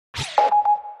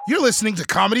You're listening to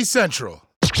Comedy Central.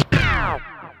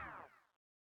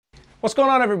 What's going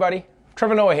on, everybody?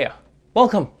 Trevor Noah here.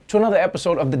 Welcome to another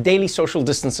episode of the Daily Social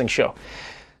Distancing Show.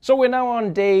 So we're now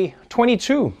on day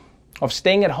 22 of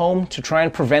staying at home to try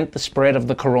and prevent the spread of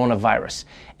the coronavirus.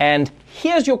 And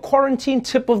here's your quarantine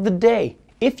tip of the day.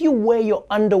 If you wear your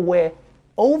underwear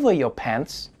over your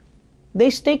pants, they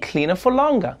stay cleaner for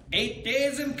longer. 8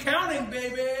 days and counting,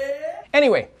 baby!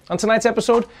 Anyway, on tonight's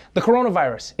episode, the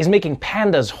coronavirus is making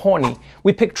pandas horny.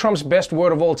 We pick Trump's best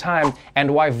word of all time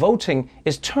and why voting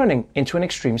is turning into an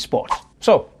extreme sport.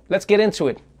 So, let's get into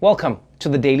it. Welcome to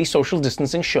the Daily Social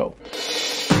Distancing Show.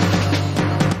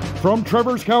 From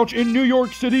Trevor's couch in New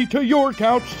York City to your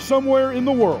couch somewhere in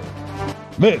the world.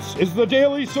 This is the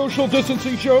Daily Social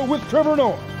Distancing Show with Trevor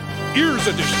Noah. Ears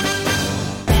Edition.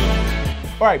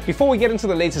 All right, before we get into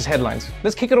the latest headlines,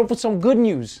 let's kick it off with some good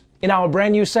news in our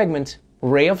brand new segment,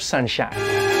 Ray of Sunshine.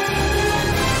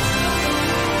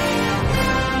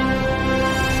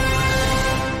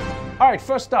 All right,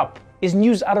 first up is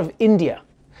news out of India.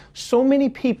 So many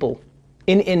people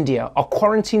in India are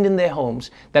quarantined in their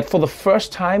homes that for the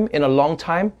first time in a long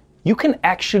time, you can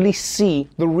actually see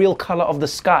the real color of the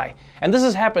sky. And this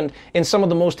has happened in some of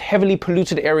the most heavily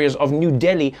polluted areas of New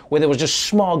Delhi, where there was just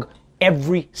smog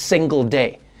every single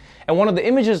day. And one of the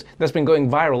images that's been going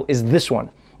viral is this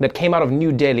one that came out of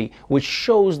New Delhi, which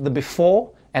shows the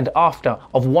before and after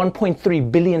of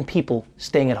 1.3 billion people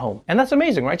staying at home. And that's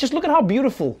amazing, right? Just look at how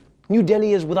beautiful New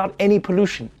Delhi is without any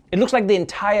pollution. It looks like the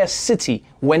entire city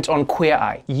went on Queer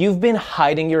Eye. You've been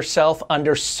hiding yourself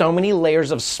under so many layers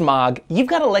of smog. You've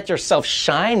got to let yourself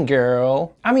shine,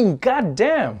 girl. I mean,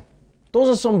 goddamn. Those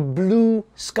are some blue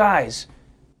skies.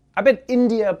 I bet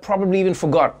India probably even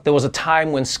forgot there was a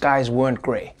time when skies weren't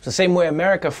gray. It's the same way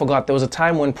America forgot there was a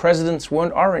time when presidents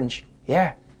weren't orange.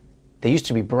 Yeah, they used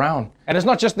to be brown. And it's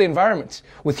not just the environment.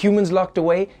 With humans locked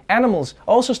away, animals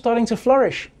are also starting to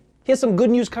flourish. Here's some good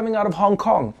news coming out of Hong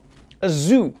Kong. A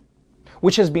zoo,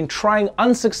 which has been trying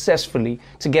unsuccessfully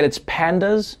to get its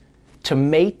pandas to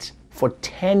mate for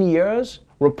 10 years,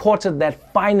 reported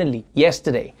that finally,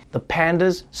 yesterday, the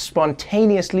pandas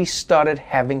spontaneously started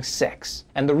having sex.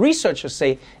 And the researchers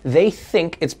say they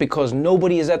think it's because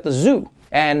nobody is at the zoo.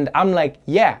 And I'm like,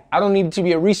 yeah, I don't need to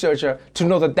be a researcher to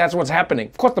know that that's what's happening.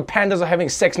 Of course the pandas are having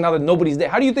sex now that nobody's there.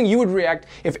 How do you think you would react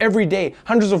if every day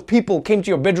hundreds of people came to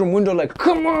your bedroom window like,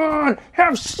 come on,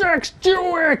 have sex,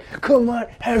 do it. Come on,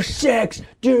 have sex,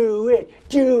 do it,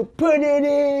 put it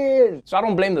in. So I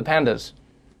don't blame the pandas.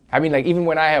 I mean, like, even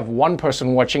when I have one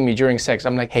person watching me during sex,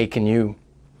 I'm like, hey, can you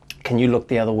look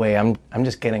the other way? I'm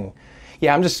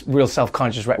just real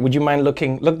self-conscious, right? Would you mind look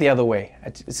the other way?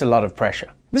 It's a lot of pressure.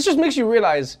 This just makes you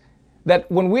realize that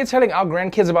when we're telling our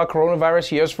grandkids about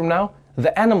coronavirus years from now,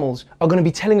 the animals are going to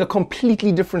be telling a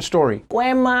completely different story.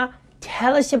 Grandma,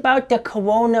 tell us about the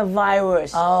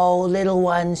coronavirus. Oh, little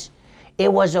ones,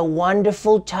 it was a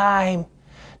wonderful time.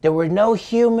 There were no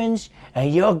humans,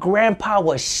 and your grandpa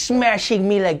was smashing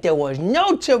me like there was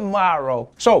no tomorrow.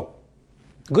 So,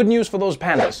 good news for those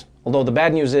pandas. Although the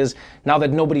bad news is, now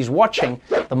that nobody's watching,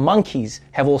 the monkeys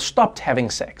have all stopped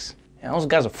having sex. And those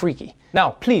guys are freaky.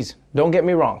 Now, please, don't get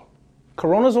me wrong.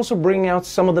 Corona's also bringing out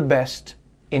some of the best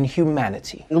in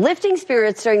humanity. Lifting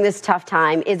spirits during this tough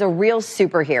time is a real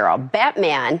superhero.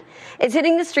 Batman is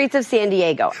hitting the streets of San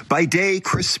Diego. By day,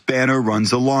 Chris Banner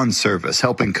runs a lawn service,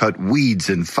 helping cut weeds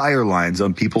and fire lines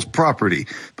on people's property.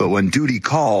 But when duty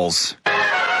calls,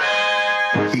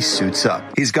 he suits up.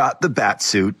 He's got the bat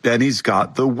suit, and he's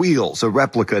got the wheels, a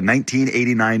replica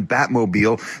 1989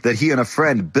 Batmobile that he and a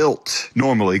friend built.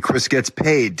 Normally, Chris gets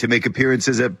paid to make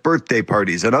appearances at birthday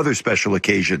parties and other special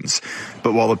occasions.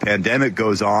 But while the pandemic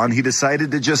goes on, he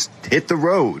decided to just hit the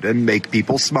road and make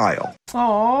people smile.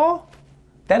 Aww,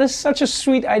 that is such a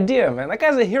sweet idea, man. That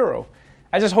guy's a hero.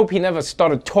 I just hope he never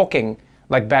started talking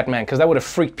like Batman, because that would have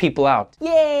freaked people out.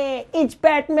 Yeah, it's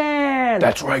Batman.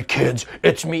 That's right, kids.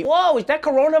 It's me. Whoa, is that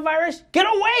coronavirus? Get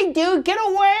away, dude, get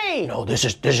away. No, this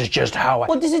is just how I...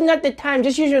 Well, this is not the time.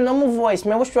 Just use your normal voice,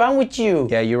 man. What's wrong with you?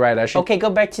 Yeah, you're right. I should... Okay, go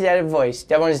back to that voice.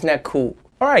 That one is not cool.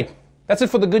 All right, that's it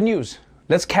for the good news.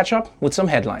 Let's catch up with some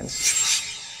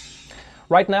headlines.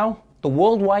 Right now, the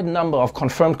worldwide number of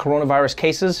confirmed coronavirus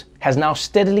cases has now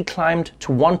steadily climbed to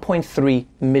 1.3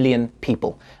 million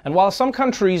people. And while some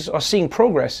countries are seeing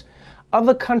progress,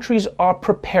 other countries are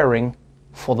preparing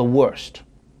for the worst.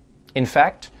 In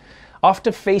fact,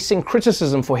 after facing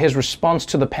criticism for his response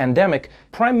to the pandemic,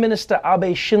 Prime Minister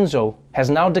Abe Shinzo has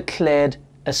now declared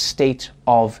a state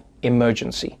of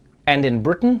emergency. And in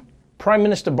Britain, Prime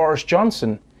Minister Boris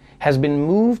Johnson has been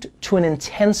moved to an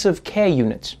intensive care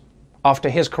unit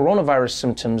after his coronavirus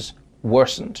symptoms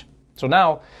worsened. So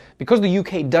now, Because the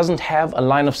UK doesn't have a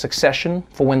line of succession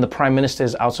for when the Prime Minister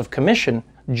is out of commission,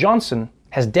 Johnson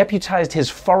has deputized his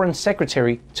Foreign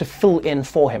Secretary to fill in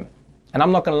for him. And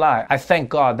I'm not gonna lie, I thank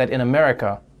God that in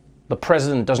America, the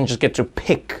president doesn't just get to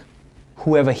pick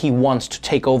whoever he wants to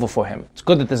take over for him. It's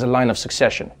good that there's a line of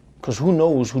succession, because who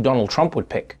knows who Donald Trump would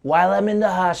pick. While I'm in the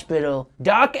hospital,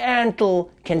 Doc Antle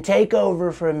can take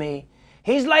over for me.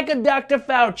 He's like a Dr.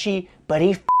 Fauci, but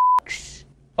he f***s.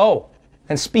 Oh,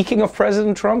 and speaking of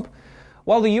President Trump,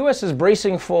 while the US is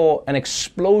bracing for an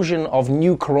explosion of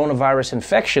new coronavirus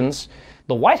infections,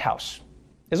 the White House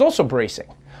is also bracing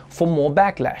for more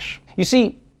backlash. You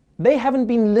see, they haven't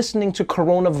been listening to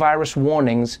coronavirus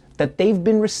warnings that they've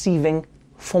been receiving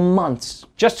for months.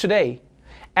 Just today,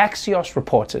 Axios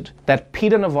reported that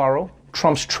Peter Navarro,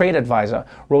 Trump's trade advisor,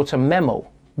 wrote a memo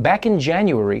back in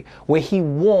January where he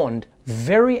warned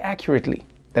very accurately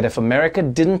that if America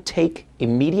didn't take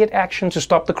immediate action to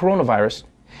stop the coronavirus,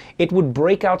 it would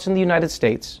break out in the United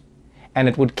States and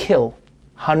it would kill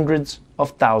hundreds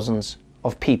of thousands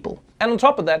of people. And on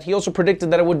top of that, he also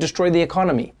predicted that it would destroy the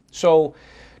economy. So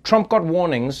Trump got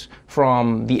warnings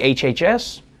from the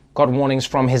HHS, got warnings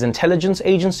from his intelligence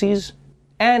agencies,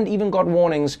 and even got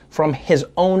warnings from his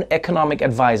own economic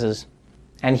advisors.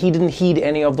 And he didn't heed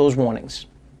any of those warnings.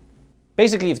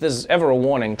 Basically, if there's ever a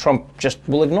warning, Trump just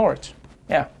will ignore it.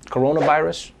 Yeah,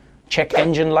 coronavirus, check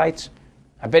engine lights,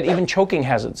 I bet even choking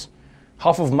hazards.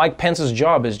 Half of Mike Pence's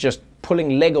job is just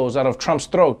pulling Legos out of Trump's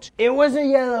throat. It was a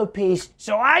yellow piece,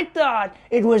 so I thought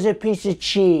it was a piece of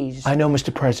cheese. I know,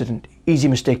 Mr. President. Easy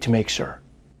mistake to make, sir.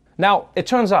 Now, it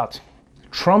turns out,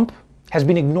 Trump has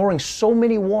been ignoring so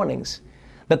many warnings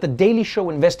that the Daily Show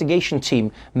investigation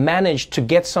team managed to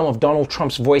get some of Donald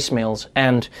Trump's voicemails,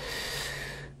 and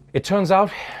it turns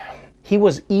out he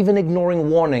was even ignoring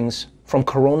warnings from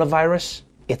coronavirus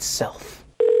itself.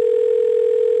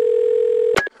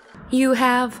 You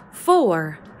have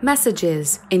 4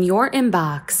 messages in your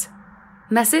inbox.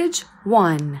 Message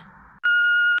 1.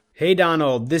 Hey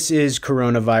Donald, this is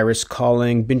Coronavirus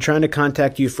calling. Been trying to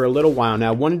contact you for a little while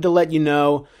now. Wanted to let you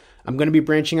know I'm going to be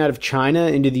branching out of China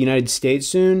into the United States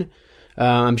soon.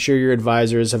 I'm sure your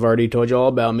advisors have already told you all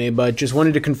about me, but just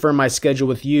wanted to confirm my schedule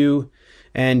with you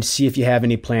and see if you have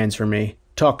any plans for me.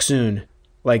 Talk soon.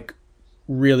 Like,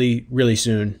 really, really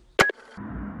soon.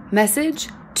 Message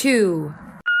 2.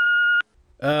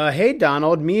 Hey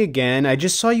Donald, me again. I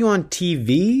just saw you on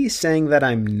TV saying that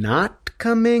I'm not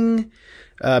coming.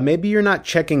 Maybe you're not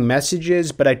checking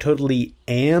messages, but I totally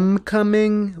am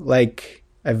coming. Like,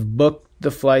 I've booked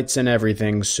the flights and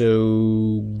everything,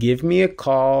 so give me a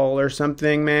call or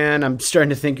something, man. I'm starting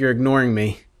to think you're ignoring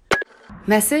me.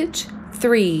 Message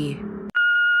 3.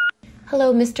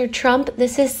 Hello, Mr. Trump.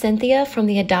 This is Cynthia from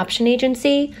the adoption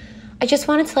agency. I just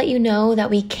wanted to let you know that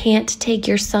we can't take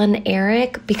your son,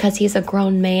 Eric, because he's a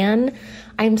grown man.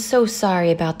 I'm so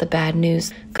sorry about the bad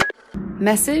news.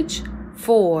 Message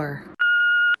 4.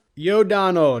 Yo,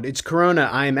 Donald, it's Corona.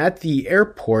 I'm at the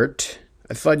airport.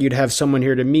 I thought you'd have someone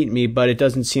here to meet me, but it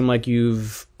doesn't seem like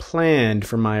you've planned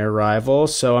for my arrival.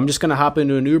 So I'm just going to hop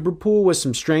into an Uber pool with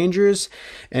some strangers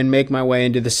and make my way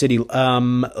into the city.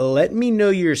 Let me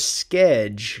know your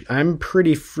schedule. I'm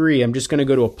pretty free. I'm just going to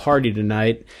go to a party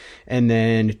tonight and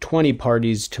then 20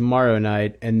 parties tomorrow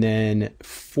night and then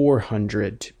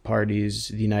 400 parties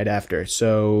the night after.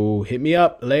 So hit me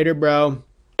up later, bro.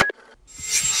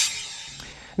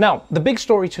 Now, the big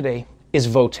story today is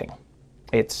voting.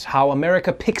 It's how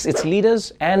America picks its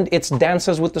leaders and its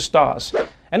dances with the stars.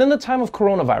 And in the time of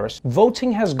coronavirus,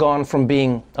 voting has gone from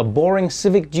being a boring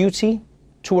civic duty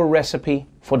to a recipe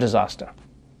for disaster.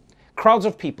 Crowds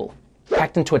of people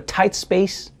packed into a tight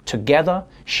space, together,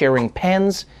 sharing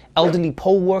pens, elderly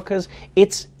poll workers.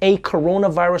 It's a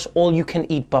coronavirus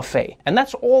all-you-can-eat buffet. And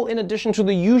that's all in addition to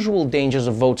the usual dangers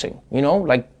of voting,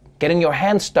 like getting your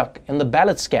hand stuck in the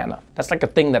ballot scanner. That's like a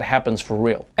thing that happens for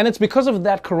real. And it's because of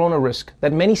that corona risk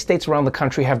that many states around the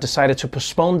country have decided to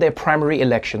postpone their primary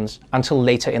elections until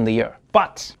later in the year.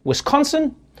 But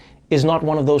Wisconsin is not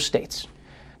one of those states,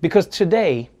 because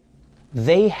today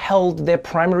they held their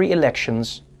primary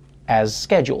elections as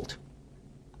scheduled,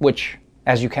 which,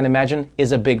 as you can imagine,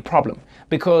 is a big problem,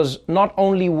 because not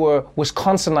only were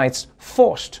Wisconsinites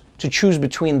forced to choose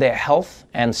between their health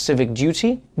and civic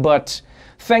duty, but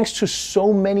thanks to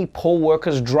so many poll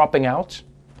workers dropping out,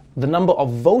 the number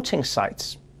of voting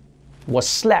sites was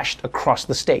slashed across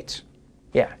the state.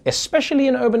 Yeah, especially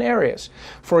in urban areas.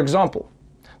 For example,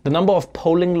 the number of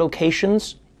polling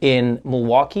locations in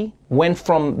Milwaukee went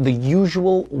from the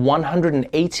usual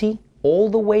 180 all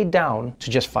the way down to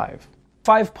just 5.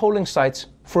 5 polling sites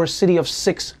for a city of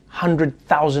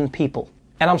 600,000 people.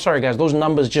 And I'm sorry guys, those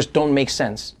numbers just don't make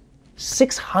sense.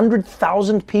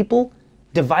 600,000 people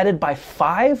divided by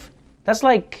 5? That's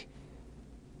like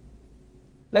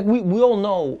we all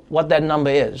know what that number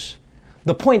is.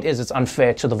 The point is it's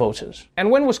unfair to the voters. And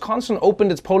when Wisconsin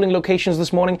opened its polling locations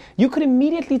this morning, you could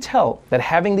immediately tell that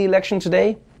having the election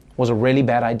today was a really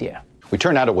bad idea. We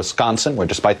turn now to Wisconsin, where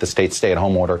despite the state's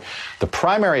stay-at-home order, the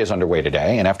primary is underway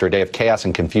today. And after a day of chaos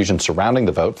and confusion surrounding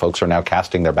the vote, folks are now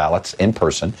casting their ballots in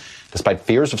person, despite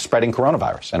fears of spreading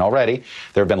coronavirus. And already,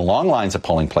 there have been long lines at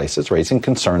polling places, raising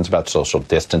concerns about social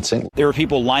distancing. There were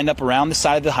people lined up around the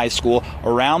side of the high school,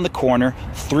 around the corner,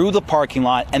 through the parking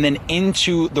lot, and then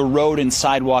into the road and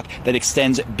sidewalk that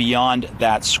extends beyond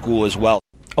that school as well.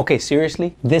 Okay,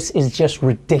 seriously? This is just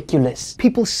ridiculous.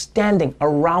 People standing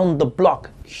around the block,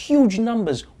 huge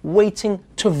numbers waiting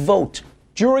to vote.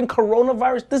 During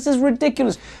coronavirus, this is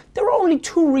ridiculous. There are only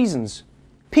 2 reasons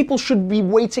people should be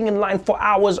waiting in line for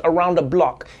hours around a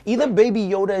block. Either Baby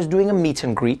Yoda is doing a meet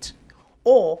and greet,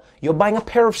 or you're buying a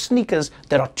pair of sneakers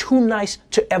that are too nice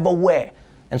to ever wear.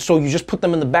 And so you just put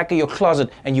them in the back of your closet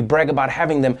and you brag about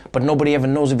having them, but nobody ever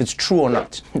knows if it's true or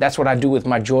not. That's what I do with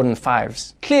my Jordan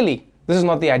 5s. Clearly, this is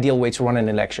not the ideal way to run an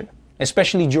election,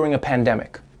 especially during a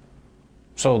pandemic.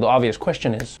 So the obvious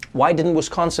question is, why didn't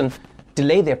Wisconsin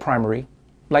delay their primary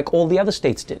like all the other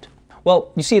states did?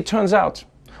 Well, you see, it turns out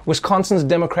Wisconsin's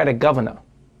Democratic governor,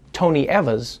 Tony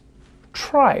Evers,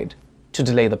 tried to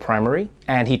delay the primary,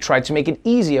 and he tried to make it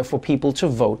easier for people to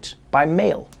vote by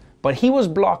mail. But he was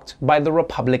blocked by the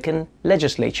Republican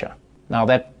legislature. Now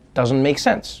that doesn't make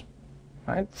sense,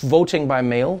 right? Voting by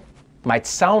mail might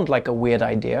sound like a weird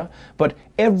idea, but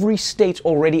every state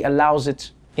already allows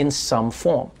it in some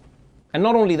form. And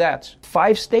not only that,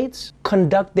 5 states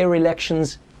conduct their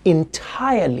elections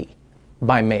entirely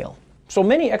by mail. So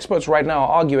many experts right now are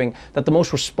arguing that the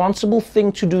most responsible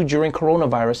thing to do during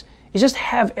coronavirus is just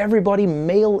have everybody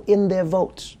mail in their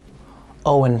votes.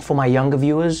 Oh, and for my younger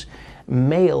viewers,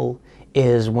 mail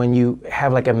is when you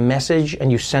have like a message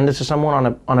and you send it to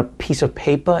someone on a piece of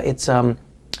paper. It's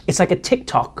like a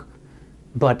TikTok,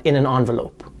 but in an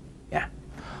envelope. Yeah.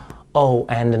 Oh,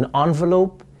 and an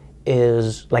envelope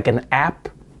is like an app,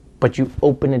 but you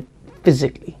open it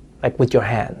physically, like with your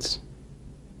hands.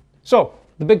 So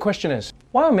the big question is,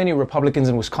 why are many Republicans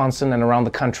in Wisconsin and around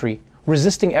the country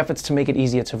resisting efforts to make it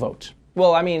easier to vote?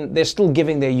 Well, I mean, they're still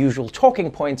giving their usual talking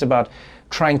points about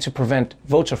trying to prevent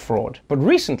voter fraud. But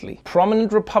recently,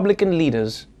 prominent Republican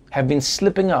leaders have been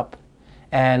slipping up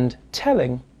and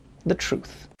telling the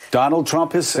truth. Donald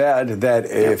Trump has said that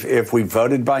if we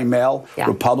voted by mail,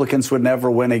 Republicans would never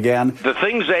win again. The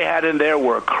things they had in there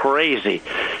were crazy.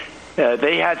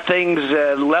 They had things,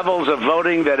 levels of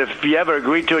voting that if you ever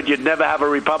agreed to it, you'd never have a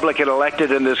Republican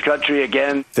elected in this country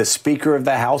again. The Speaker of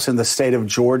the House in the state of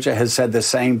Georgia has said the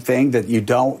same thing, that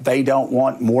they don't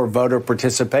want more voter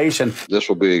participation. This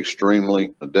will be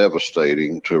extremely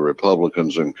devastating to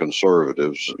Republicans and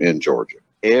conservatives in Georgia.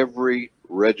 Every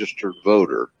registered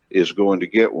voter is going to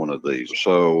get one of these.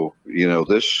 So,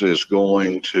 this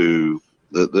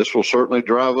will certainly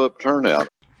drive up turnout.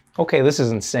 Okay, this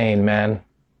is insane, man.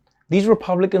 These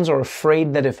Republicans are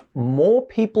afraid that if more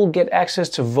people get access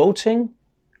to voting,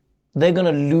 they're going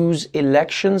to lose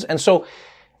elections. And so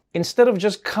instead of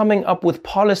just coming up with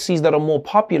policies that are more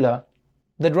popular,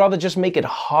 they'd rather just make it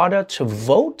harder to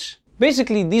vote.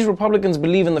 Basically, these Republicans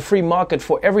believe in the free market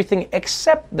for everything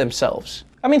except themselves.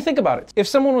 I mean, think about it. If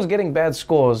someone was getting bad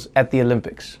scores at the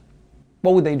Olympics,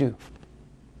 what would they do?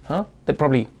 They'd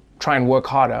probably try and work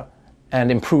harder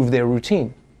and improve their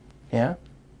routine. Yeah?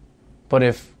 But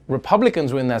if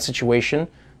Republicans were in that situation,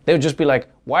 they would just be like,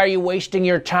 why are you wasting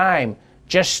your time?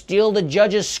 Just steal the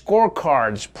judges'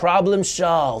 scorecards. Problem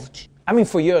solved. I mean,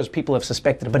 for years, people have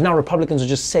suspected it, but now Republicans are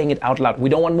just saying it out loud. We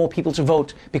don't want more people to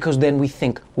vote because then we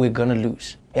think we're gonna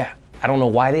lose. Yeah. I don't know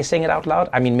why they're saying it out loud.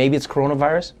 I mean, maybe it's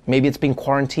coronavirus. Maybe it's being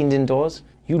quarantined indoors.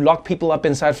 You lock people up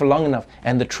inside for long enough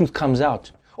and the truth comes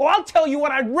out. Oh, I'll tell you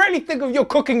what I really think of your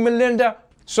cooking, Melinda.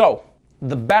 So,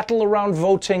 the battle around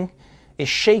voting is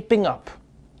shaping up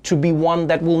to be one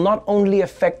that will not only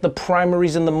affect the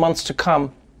primaries in the months to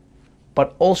come,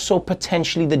 but also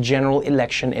potentially the general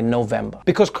election in November.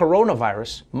 Because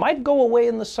coronavirus might go away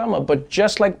in the summer, but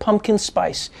just like pumpkin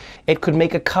spice, it could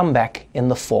make a comeback in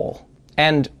the fall.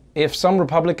 And if some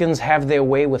Republicans have their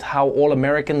way with how all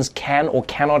Americans can or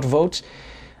cannot vote,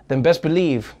 then best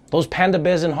believe those panda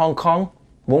bears in Hong Kong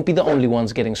won't be the only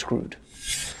ones getting screwed.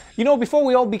 Before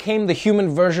we all became the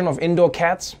human version of indoor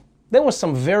cats, there was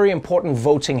some very important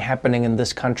voting happening in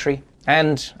this country.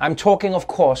 And I'm talking, of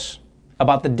course,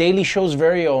 about the Daily Show's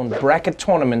very own bracket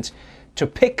tournament to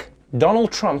pick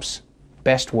Donald Trump's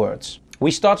best words. We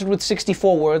started with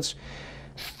 64 words.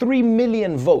 3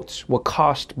 million votes were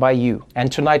cast by you.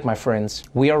 And tonight, my friends,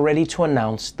 we are ready to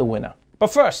announce the winner.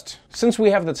 But first, since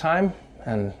we have the time,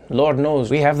 and Lord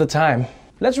knows we have the time,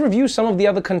 let's review some of the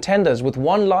other contenders with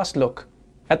one last look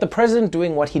at the president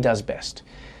doing what he does best.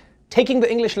 Taking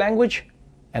the English language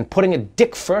and putting it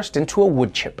dick first into a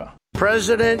wood chipper.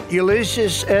 President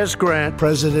Ulysses S. Grant,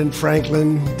 President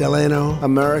Franklin Delano,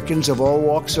 Americans of all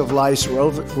walks of life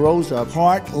rose up,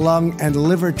 heart, lung, and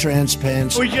liver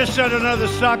transplants. We just set another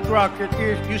stock rocket.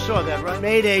 You saw that, right?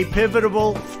 Made a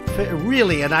pivotal,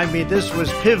 really, and I mean this was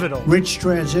pivotal. Rich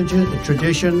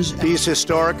traditions. These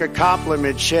historic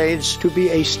accomplishments shades to be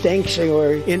a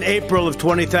sanctuary. In April of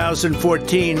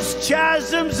 2014,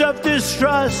 chasms of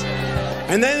distrust.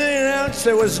 And then they announced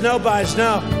there was no buys,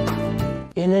 no.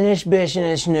 In this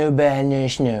business, no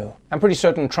business, no. I'm pretty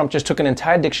certain Trump just took an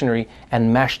entire dictionary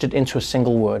and mashed it into a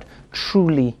single word.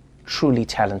 Truly, truly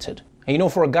talented. And you know,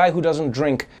 for a guy who doesn't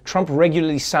drink, Trump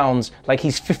regularly sounds like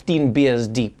he's 15 beers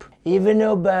deep. Even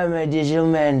Obama did a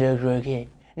Mando croquet.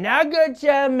 Now go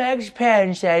to Max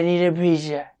Pence, I need a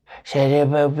pizza. Set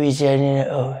up a pizza in the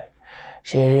oven.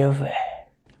 Set it over.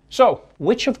 So,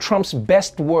 which of Trump's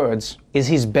best words is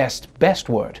his best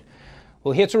word?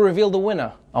 Well, here to reveal the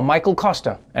winner are Michael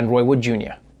Costa and Roy Wood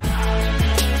Jr.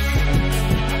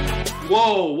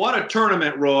 Whoa, what a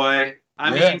tournament, Roy. I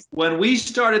mean, when we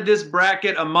started this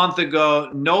bracket a month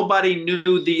ago, nobody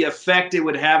knew the effect it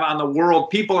would have on the world.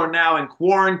 People are now in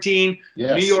quarantine.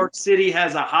 Yes. New York City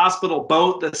has a hospital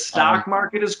boat. The stock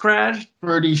market has crashed.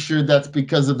 Pretty sure that's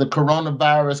because of the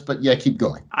coronavirus, but yeah, keep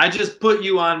going. I just put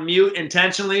you on mute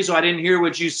intentionally, so I didn't hear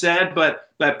what you said, but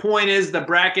the point is the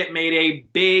bracket made a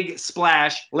big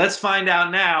splash. Let's find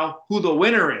out now who the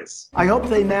winner is. I hope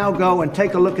they now go and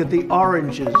take a look at the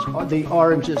oranges of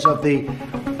the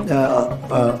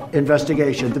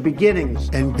investigation, the beginnings.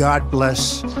 And God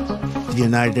bless the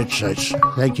United States.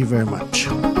 Thank you very much.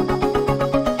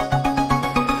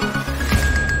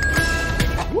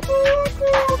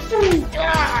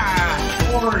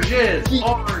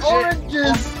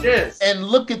 Oranges. And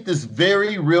look at this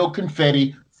very real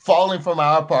confetti falling from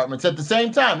our apartments at the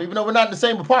same time, even though we're not in the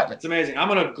same apartment. It's amazing. I'm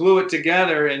going to glue it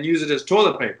together and use it as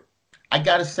toilet paper. I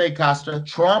got to say, Costa,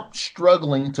 Trump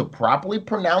struggling to properly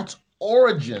pronounce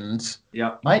origins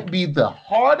might be the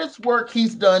hardest work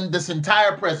he's done this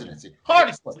entire presidency.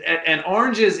 Hardest work. And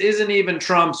oranges isn't even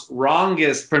Trump's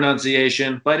wrongest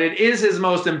pronunciation, but it is his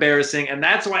most embarrassing, and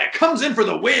that's why it comes in for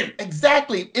the win.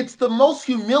 Exactly. It's the most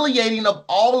humiliating of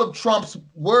all of Trump's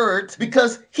words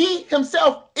because he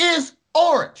himself is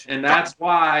orange. And that's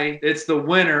why it's the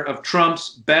winner of Trump's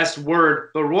best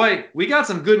word. But Roy, we got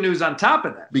some good news on top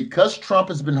of that. Because Trump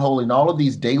has been holding all of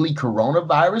these daily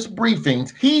coronavirus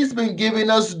briefings, he's been giving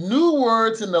us new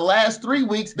words in the last 3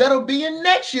 weeks that'll be in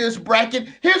next year's bracket.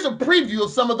 Here's a preview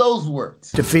of some of those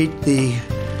words. Defeat the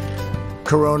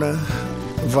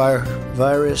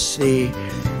coronavirus,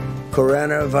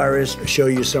 show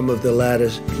you some of the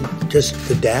latest, just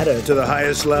the data. To the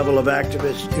highest level of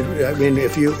activists. I mean,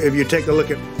 if you take a look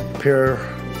at Pierre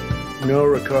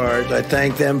Ricard, I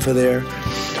thank them for their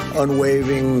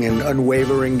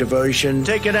unwavering devotion.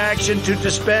 Taken action to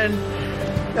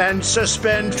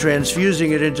suspend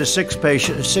transfusing it into six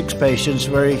patients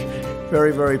very,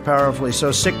 very, very powerfully.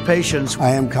 So sick patients.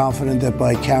 I am confident that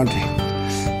by counting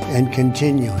and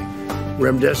continuing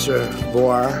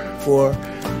remdesivir for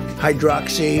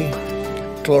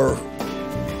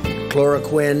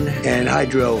hydroxychloroquine and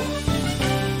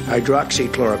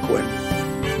hydroxychloroquine.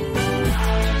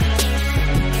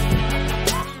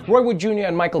 Roy Wood Jr.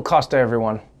 and Michael Costa,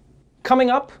 everyone.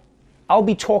 Coming up, I'll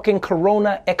be talking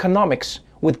Corona economics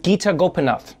with Gita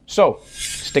Gopinath. So,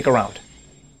 stick around.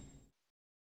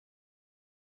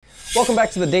 Welcome back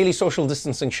to the Daily Social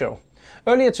Distancing Show.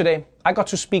 Earlier today, I got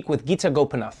to speak with Gita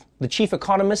Gopinath, the chief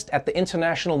economist at the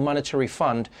International Monetary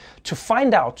Fund, to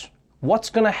find out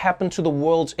what's going to happen to the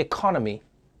world's economy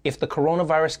if the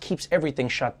coronavirus keeps everything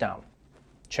shut down.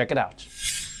 Check it out.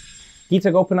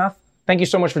 Gita Gopinath, thank you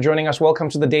so much for joining us. Welcome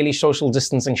to the Daily Social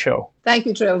Distancing Show. Thank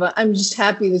you, Trevor. I'm just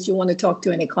happy that you want to talk to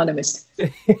an economist.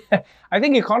 I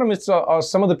think economists are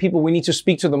some of the people we need to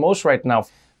speak to the most right now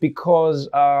because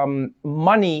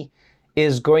money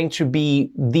is going to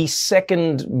be the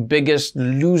second biggest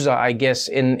loser, I guess,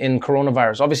 in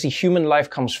coronavirus. Obviously, human life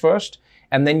comes first,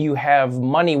 and then you have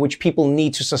money, which people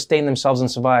need to sustain themselves and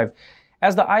survive.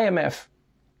 As the IMF,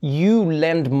 you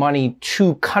lend money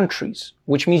to countries,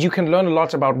 which means you can learn a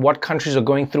lot about what countries are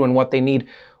going through and what they need.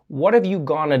 What have you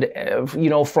garnered,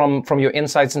 from your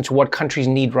insights into what countries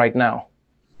need right now?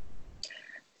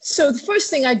 So the first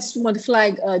thing I just want to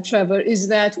flag, Trevor, is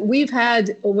that we've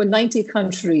had over 90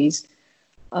 countries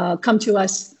come to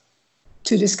us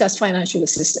to discuss financial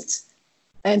assistance.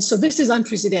 And so this is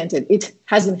unprecedented. It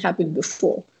hasn't happened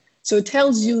before. So it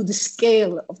tells you the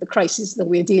scale of the crisis that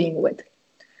we're dealing with.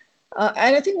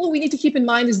 And I think what we need to keep in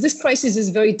mind is this crisis is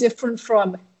very different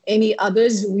from any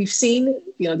others we've seen,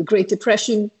 the Great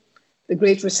Depression, the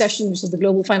Great Recession, which is the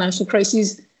global financial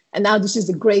crisis, and now this is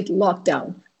the Great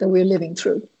Lockdown that we're living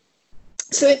through.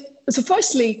 So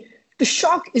firstly, the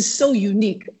shock is so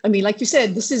unique. I mean, like you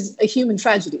said, this is a human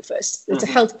tragedy first. It's a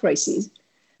health crisis.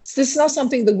 So this is not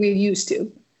something that we're used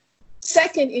to.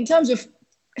 Second, in terms of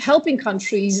helping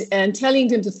countries and telling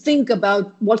them to think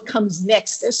about what comes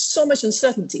next, there's so much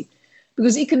uncertainty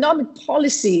because economic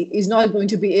policy is not going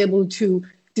to be able to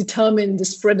determine the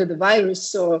spread of the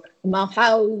virus or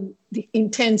how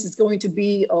intense it's going to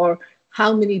be or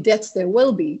how many deaths there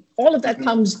will be. All of that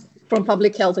comes from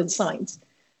public health and science.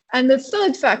 And the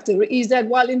third factor is that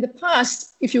while in the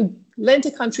past, if you lent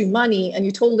a country money and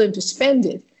you told them to spend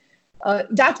it,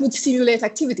 that would stimulate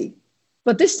activity.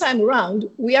 But this time around,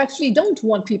 we actually don't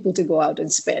want people to go out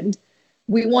and spend.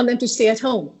 We want them to stay at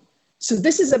home. So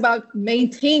this is about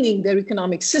maintaining their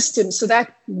economic system so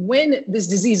that when this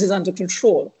disease is under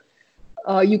control,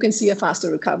 you can see a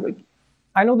faster recovery.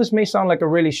 I know this may sound like a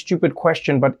really stupid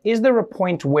question, but is there a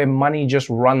point where money just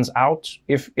runs out?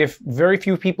 If very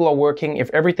few people are working, if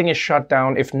everything is shut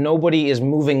down, if nobody is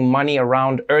moving money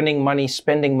around, earning money,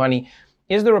 spending money,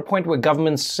 is there a point where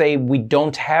governments say we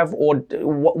don't have, or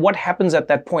what happens at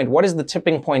that point? What is the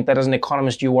tipping point that as an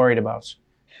economist you're worried about?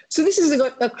 So this is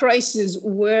a crisis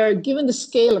where, given the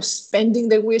scale of spending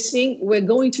that we're seeing, we're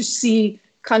going to see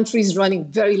countries running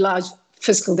very large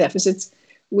fiscal deficits,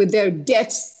 with their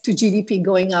debts to GDP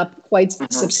going up quite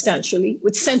substantially,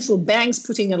 with central banks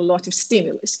putting in a lot of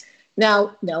stimulus.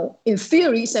 Now, in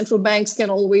theory, central banks can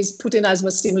always put in as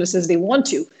much stimulus as they want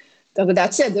to. But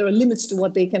that said, there are limits to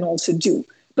what they can also do.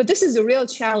 But this is a real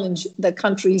challenge that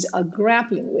countries are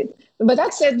grappling with. But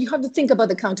that said, you have to think about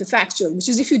the counterfactual, which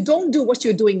is if you don't do what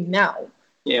you're doing now,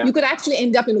 you could actually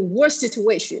end up in a worse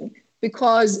situation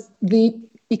because the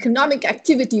economic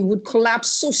activity would collapse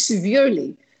so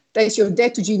severely that your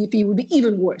debt to GDP would be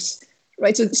even worse,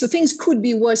 right? So things could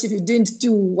be worse if you didn't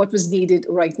do what was needed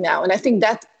right now. And I think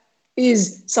that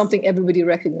is something everybody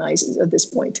recognizes at this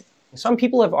point. Some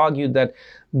people have argued that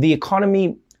the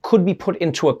economy could be put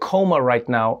into a coma right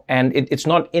now, and it's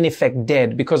not in effect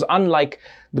dead, because unlike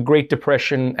the Great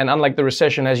Depression and unlike the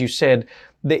recession, as you said,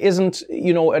 there isn't,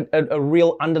 a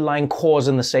real underlying cause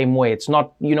in the same way. It's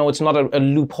not, it's not a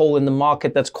loophole in the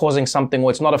market that's causing something,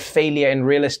 or it's not a failure in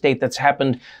real estate that's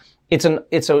happened. It's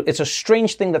a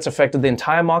strange thing that's affected the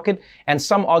entire market, and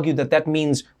some argue that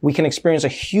means we can experience a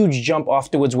huge jump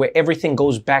afterwards where everything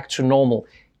goes back to normal.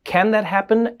 Can that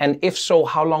happen? And if so,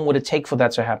 how long would it take for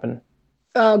that to happen?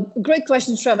 Great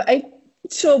question, Trevor.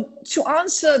 So to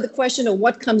answer the question of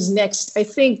what comes next, I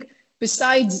think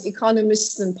besides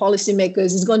economists and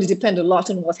policymakers, it's going to depend a lot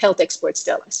on what health experts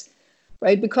tell us,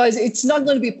 right? Because it's not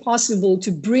going to be possible to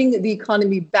bring the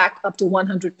economy back up to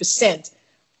 100%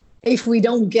 if we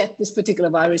don't get this particular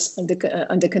virus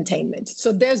under containment.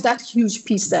 So there's that huge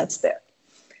piece that's there.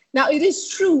 Now, it is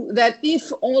true that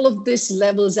if all of this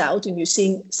levels out and you're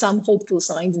seeing some hopeful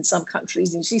signs in some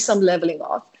countries and you see some leveling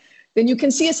off, then you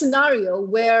can see a scenario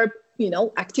where,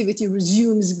 activity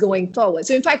resumes going forward.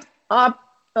 So in fact, our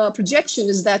projection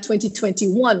is that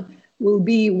 2021 will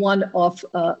be one of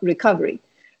recovery.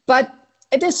 But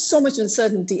there's so much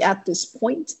uncertainty at this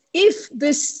point. If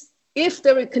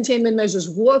the containment measures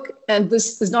work, and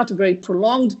this is not a very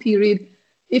prolonged period,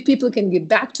 if people can get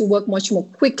back to work much more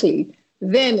quickly,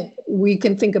 then we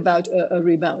can think about a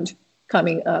rebound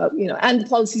coming, and the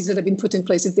policies that have been put in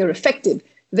place, if they're effective,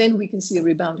 then we can see a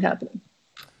rebound happening.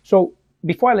 So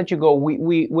before I let you go,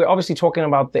 we're obviously talking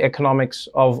about the economics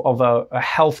of a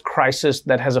health crisis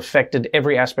that has affected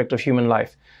every aspect of human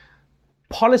life.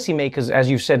 Policymakers,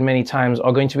 as you've said many times,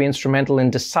 are going to be instrumental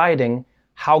in deciding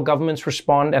how governments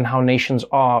respond and how nations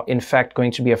are, in fact,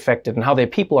 going to be affected and how their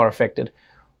people are affected.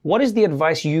 What is the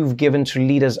advice you've given to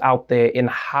leaders out there in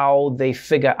how they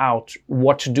figure out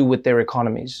what to do with their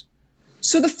economies?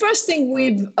 So the first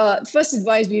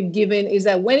advice we've given is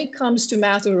that when it comes to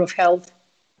matter of health,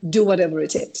 do whatever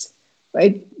it takes,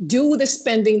 right? Do the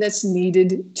spending that's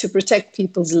needed to protect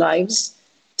people's lives,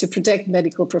 to protect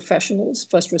medical professionals,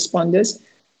 first responders,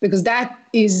 because that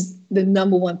is the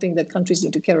number one thing that countries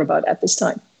need to care about at this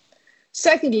time.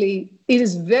 Secondly, it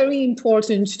is very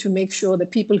important to make sure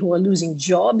that people who are losing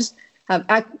jobs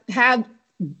can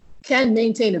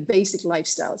maintain a basic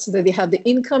lifestyle so that they have the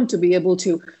income to be able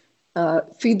to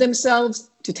feed themselves,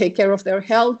 to take care of their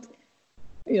health.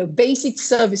 Basic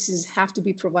services have to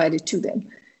be provided to them.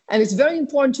 And it's very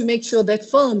important to make sure that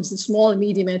firms, the small and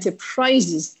medium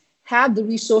enterprises, have the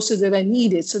resources that are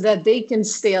needed so that they can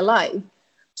stay alive,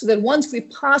 so that once we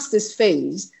pass this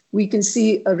phase, we can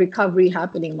see a recovery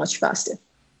happening much faster.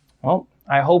 Well,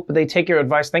 I hope they take your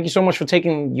advice. Thank you so much for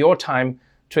taking your time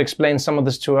to explain some of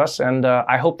this to us. And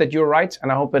I hope that you're right,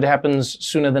 and I hope it happens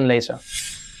sooner than later.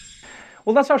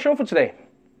 Well, that's our show for today.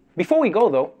 Before we go,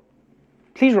 though,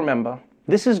 please remember,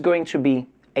 this is going to be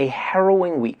a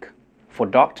harrowing week for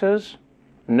doctors,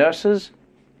 nurses,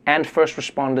 and first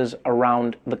responders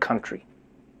around the country.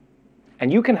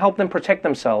 And you can help them protect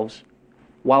themselves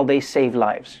while they save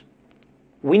lives.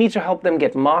 We need to help them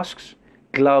get masks,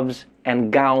 gloves,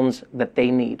 and gowns that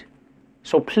they need.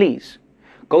 So please,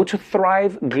 go to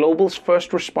Thrive Global's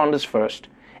First Responders First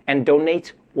and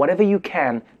donate whatever you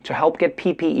can to help get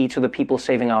PPE to the people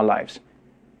saving our lives.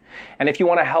 And if you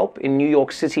want to help in New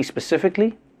York City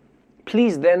specifically,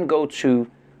 please then go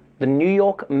to the New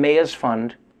York Mayor's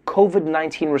Fund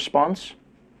COVID-19 response,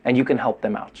 and you can help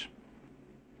them out.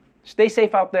 Stay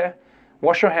safe out there,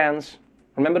 wash your hands,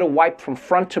 remember to wipe from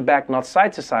front to back, not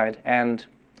side to side, and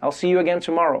I'll see you again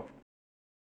tomorrow.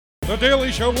 The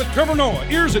Daily Show with Trevor Noah,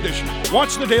 Ears Edition.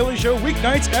 Watch The Daily Show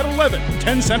weeknights at 11,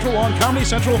 10 Central on Comedy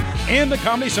Central and the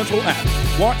Comedy Central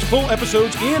app. Watch full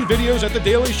episodes and videos at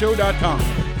thedailyshow.com.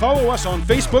 Follow us on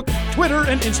Facebook, Twitter,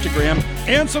 and Instagram,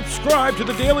 and subscribe to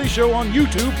The Daily Show on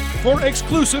YouTube for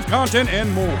exclusive content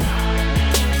and more.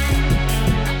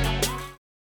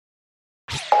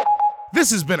 This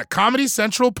has been a Comedy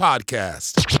Central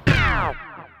podcast.